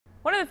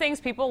One of the things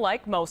people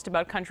like most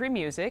about country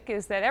music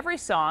is that every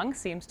song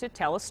seems to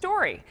tell a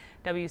story.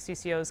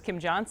 WCCO's Kim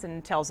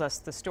Johnson tells us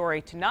the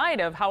story tonight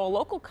of how a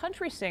local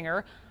country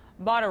singer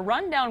bought a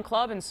rundown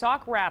club in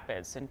Sauk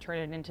Rapids and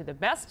turned it into the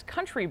best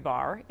country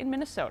bar in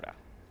Minnesota.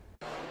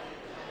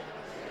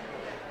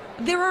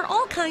 There are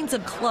all kinds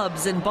of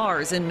clubs and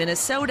bars in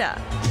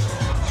Minnesota.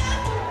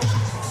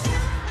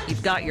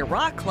 You've got your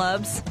rock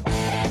clubs,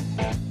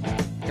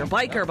 your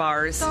biker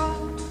bars,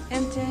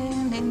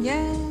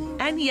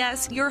 and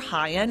yes, your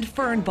high-end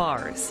fern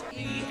bars.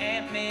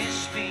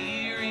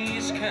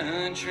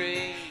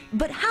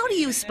 But how do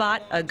you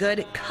spot a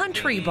good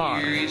country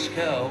bar?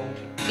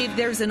 If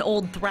there's an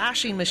old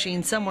thrashing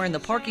machine somewhere in the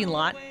parking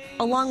lot,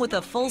 along with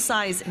a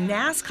full-size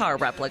NASCAR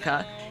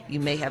replica, you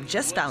may have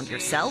just found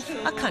yourself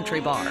a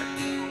country bar.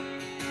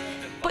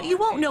 But you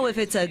won't know if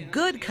it's a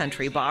good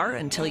country bar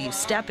until you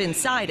step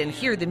inside and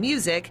hear the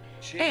music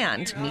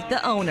and meet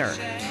the owner.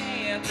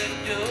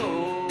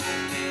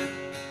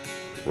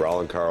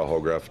 Raleigh Carl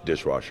Hogreff,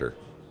 dishwasher.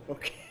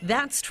 Okay.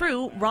 That's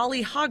true.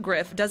 Raleigh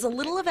Hogreff does a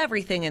little of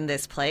everything in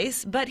this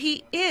place, but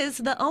he is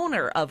the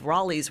owner of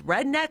Raleigh's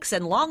Rednecks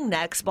and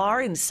Longnecks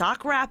bar in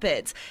Sauk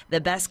Rapids, the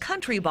best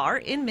country bar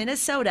in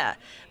Minnesota.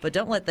 But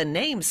don't let the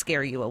name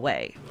scare you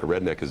away. A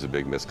redneck is a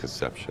big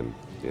misconception,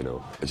 you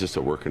know. It's just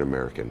a working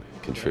American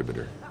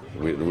contributor.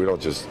 We don't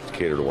just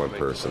cater to one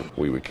person.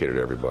 We would cater to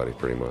everybody,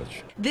 pretty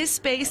much. This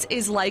space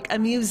is like a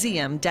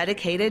museum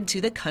dedicated to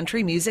the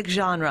country music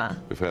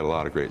genre. We've had a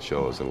lot of great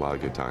shows and a lot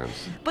of good times.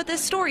 But the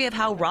story of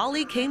how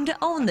Raleigh came to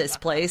own this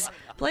place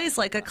plays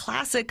like a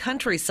classic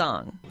country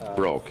song.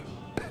 Broke.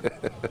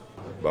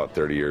 About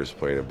 30 years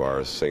playing at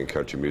bars, singing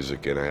country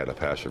music, and I had a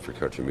passion for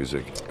country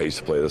music. I used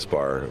to play this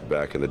bar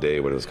back in the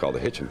day when it was called the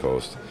Hitching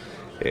Post.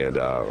 And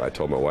I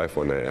told my wife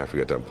one night after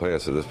we got done playing, I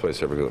said, this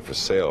place ever goes for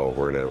sale,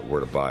 we're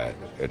to buy it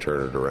and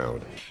turn it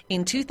around.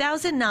 In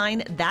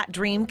 2009, that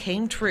dream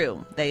came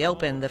true. They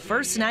opened the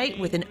first night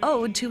with an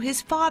ode to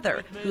his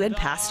father, who had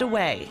passed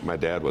away. My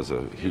dad was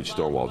a huge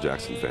Stonewall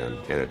Jackson fan,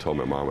 and I told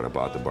my mom when I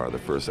bought the bar, the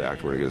first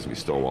act we're going to get is going to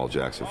be Stonewall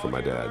Jackson for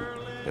my dad.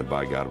 And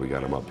by God, we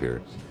got him up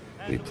here,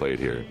 and he played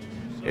here.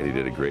 And he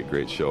did a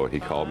great show. And he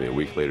called me a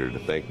week later to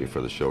thank me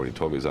for the show. And he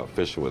told me he was out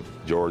fishing with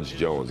George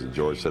Jones. And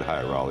George said,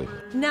 "Hi, Raleigh."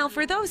 Now,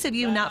 for those of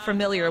you not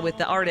familiar with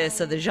the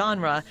artists of the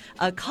genre,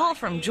 a call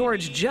from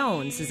George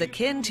Jones is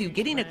akin to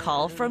getting a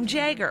call from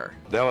Jagger.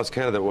 That was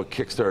kind of what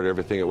kickstarted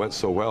everything. It went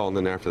so well. And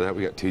then after that,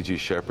 we got T.G.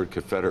 Shepherd,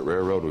 Confederate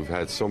Railroad. We've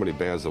had so many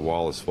bands. The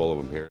wall is full of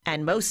them here.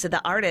 And most of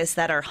the artists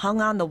that are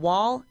hung on the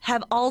wall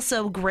have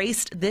also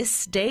graced this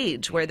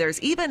stage, where there's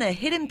even a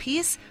hidden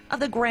piece of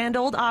the Grand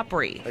Ole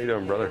Opry. How you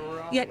doing, brother?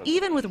 Yet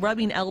even with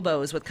rubbing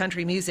elbows with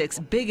country music's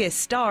biggest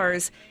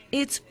stars,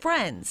 it's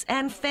friends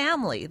and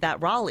family that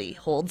Raleigh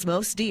holds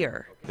most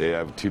dear. They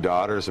have two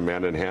daughters,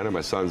 Amanda and Hannah. My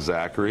son,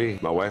 Zachary.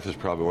 My wife is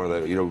probably one of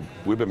the,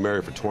 we've been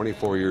married for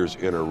 24 years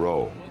in a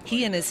row.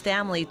 He and his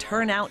family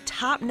turn out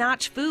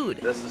top-notch food.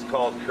 This is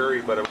called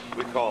curry, but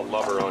we call it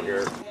lover on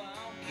here.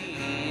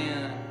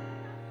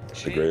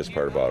 The greatest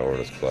part about owning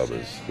this club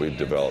is we've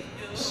developed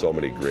so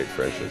many great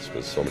friendships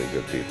with so many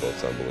good people.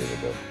 It's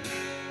unbelievable.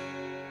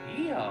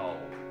 Yo.